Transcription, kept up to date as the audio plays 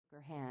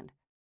her hand.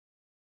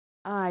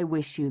 "I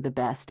wish you the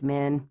best,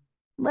 Min.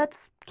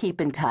 Let's keep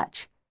in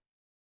touch."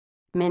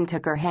 Min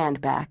took her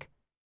hand back.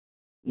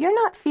 "You're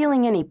not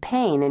feeling any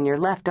pain in your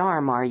left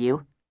arm, are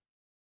you?"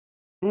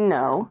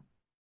 "No,"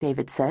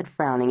 David said,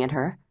 frowning at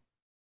her.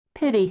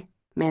 "Pity,"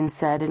 Min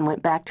said, and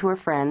went back to her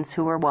friends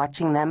who were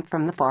watching them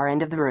from the far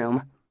end of the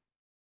room.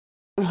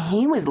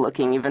 "He was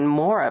looking even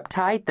more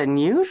uptight than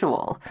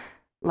usual,"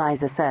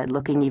 Liza said,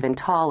 looking even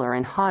taller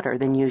and hotter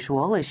than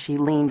usual as she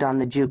leaned on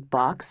the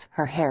jukebox,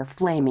 her hair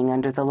flaming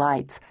under the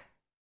lights.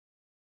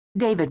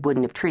 David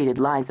wouldn't have treated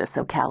Liza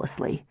so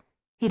callously.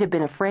 He'd have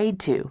been afraid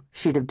to.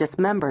 She'd have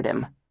dismembered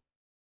him.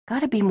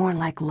 Gotta be more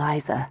like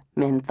Liza,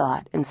 Min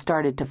thought, and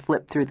started to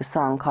flip through the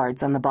song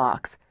cards on the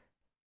box.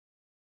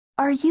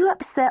 "Are you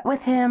upset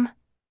with him?"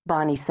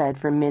 Bonnie said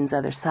from Min's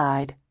other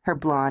side, her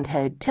blonde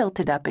head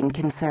tilted up in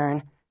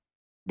concern.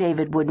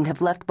 David wouldn't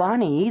have left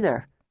Bonnie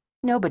either.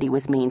 Nobody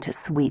was mean to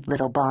sweet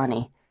little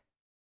Bonnie.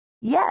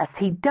 "Yes,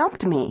 he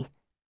dumped me."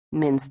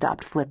 Min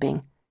stopped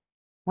flipping.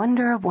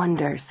 Wonder of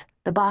wonders,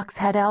 the box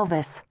had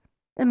Elvis.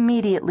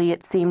 Immediately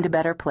it seemed a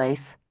better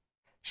place.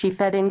 She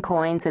fed in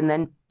coins and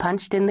then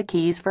punched in the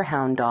keys for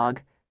Hound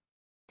Dog.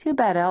 Too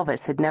bad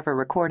Elvis had never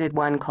recorded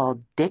one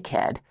called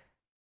Dickhead.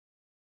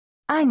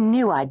 "I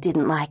knew I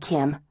didn't like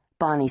him,"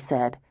 Bonnie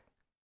said.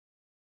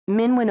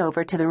 Min went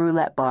over to the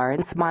roulette bar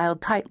and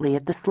smiled tightly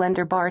at the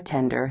slender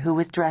bartender who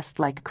was dressed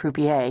like a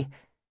croupier.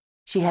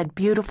 She had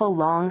beautiful,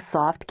 long,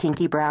 soft,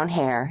 kinky brown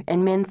hair,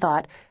 and Min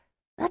thought,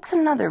 that's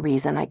another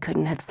reason I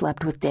couldn't have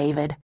slept with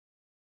David.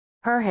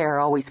 Her hair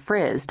always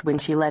frizzed when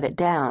she let it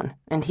down,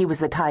 and he was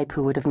the type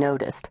who would have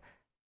noticed.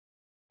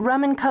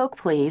 "Rum and Coke,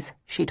 please,"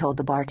 she told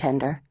the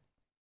bartender.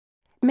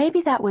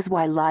 Maybe that was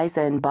why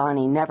Liza and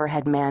Bonnie never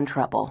had man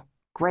trouble.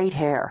 Great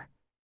hair.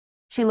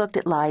 She looked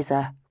at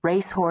Liza,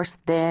 racehorse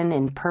thin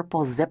in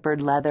purple zippered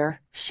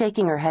leather,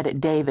 shaking her head at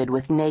David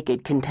with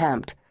naked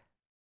contempt.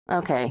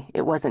 Okay,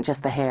 it wasn't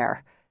just the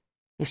hair.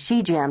 If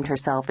she jammed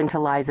herself into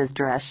Liza's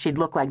dress, she'd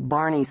look like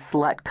Barney's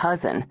slut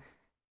cousin.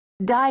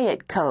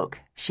 "Diet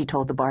Coke," she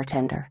told the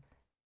bartender.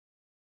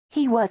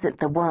 "He wasn't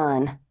the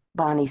one,"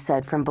 Bonnie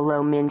said from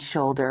below Min's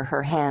shoulder,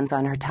 her hands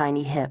on her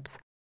tiny hips.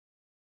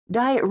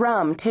 "Diet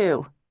rum,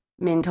 too,"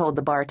 Min told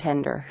the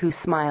bartender, who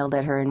smiled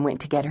at her and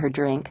went to get her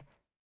drink.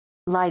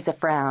 Liza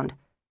frowned.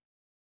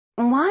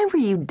 "Why were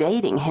you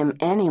dating him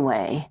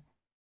anyway?"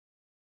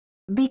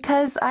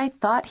 "Because I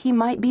thought he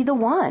might be the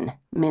one,"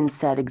 Min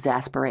said,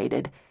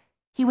 exasperated.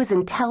 "He was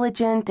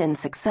intelligent and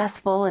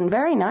successful and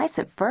very nice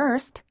at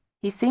first.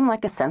 He seemed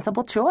like a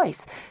sensible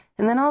choice,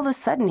 and then all of a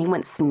sudden he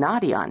went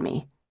snotty on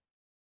me."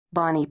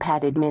 Bonnie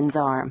patted Min's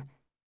arm.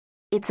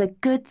 "It's a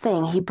good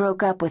thing he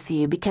broke up with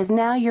you because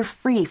now you're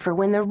free for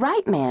when the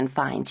right man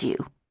finds you.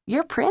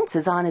 Your prince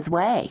is on his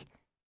way."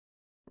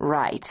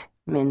 "Right,"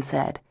 Min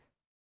said.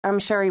 "I'm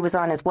sure he was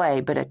on his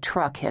way, but a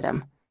truck hit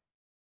him."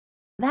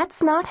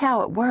 "That's not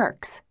how it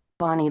works."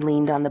 Bonnie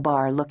leaned on the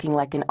bar looking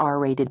like an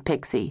R-rated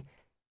pixie.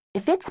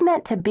 "If it's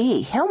meant to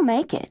be, he'll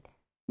make it.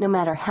 No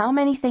matter how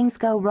many things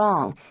go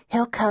wrong,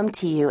 he'll come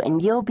to you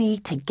and you'll be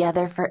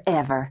together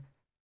forever."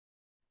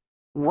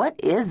 "What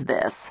is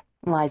this?"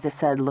 Liza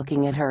said,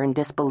 looking at her in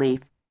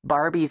disbelief.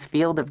 "Barbie's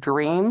Field of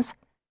Dreams?"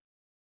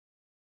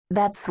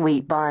 "That's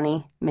sweet,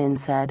 Bonnie," Min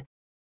said.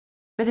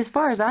 "But as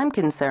far as I'm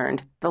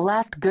concerned, the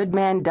last good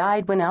man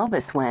died when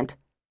Elvis went."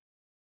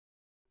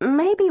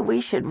 "Maybe we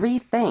should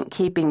rethink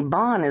keeping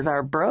Bon as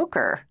our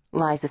broker,"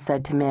 Liza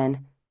said to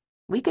Min.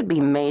 "We could be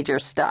major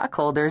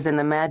stockholders in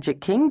the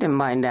Magic Kingdom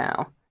by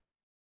now."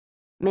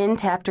 Min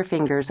tapped her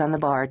fingers on the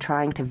bar,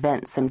 trying to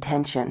vent some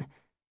tension.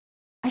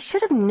 "I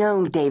should have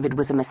known David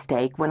was a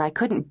mistake when I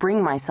couldn't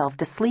bring myself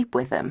to sleep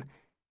with him.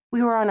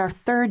 We were on our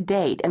third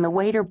date, and the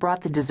waiter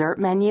brought the dessert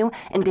menu,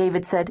 and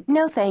David said,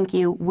 'No, thank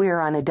you, we're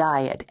on a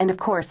diet.' And of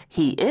course,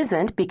 he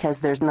isn't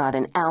because there's not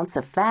an ounce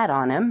of fat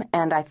on him,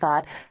 and I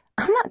thought,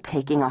 I'm not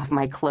taking off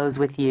my clothes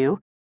with you.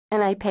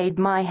 And I paid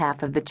my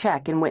half of the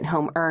check and went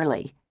home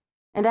early.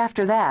 And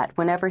after that,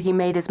 whenever he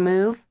made his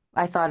move,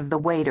 I thought of the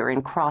waiter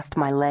and crossed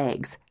my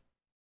legs."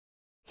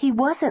 "He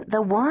wasn't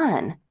the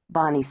one,"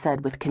 Bonnie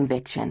said with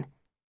conviction.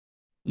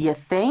 "You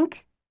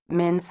think?"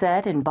 Min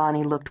said, and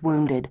Bonnie looked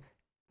wounded.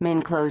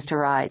 Min closed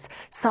her eyes.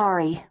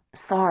 Sorry,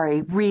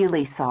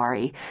 really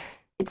sorry.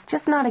 It's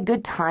just not a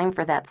good time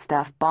for that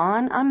stuff,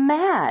 Bon. I'm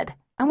mad.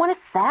 I want to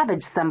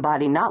savage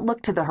somebody, not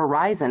look to the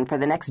horizon for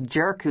the next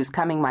jerk who's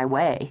coming my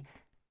way."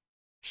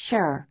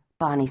 "Sure,"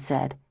 Bonnie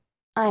said.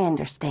 "I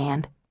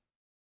understand."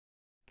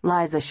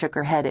 Liza shook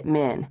her head at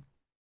Min.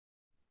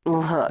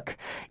 "Look,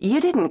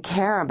 you didn't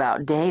care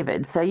about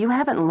David, so you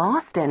haven't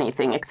lost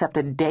anything except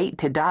a date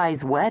to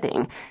Di's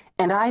wedding.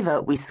 And I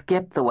vote we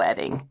skip the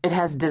wedding. It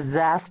has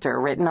disaster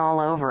written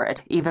all over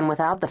it, even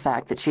without the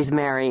fact that she's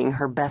marrying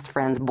her best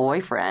friend's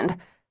boyfriend."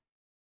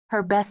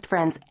 "Her best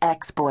friend's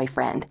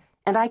ex-boyfriend.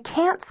 And I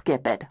can't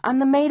skip it. I'm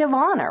the maid of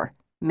honor."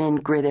 Min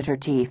gritted her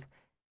teeth.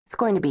 "It's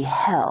going to be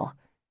hell.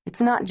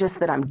 It's not just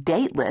that I'm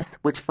dateless,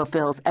 which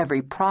fulfills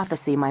every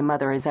prophecy my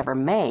mother has ever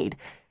made.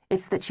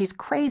 It's that she's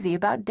crazy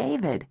about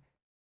David."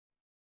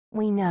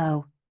 "We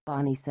know,"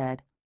 Bonnie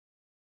said.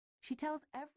 "She tells every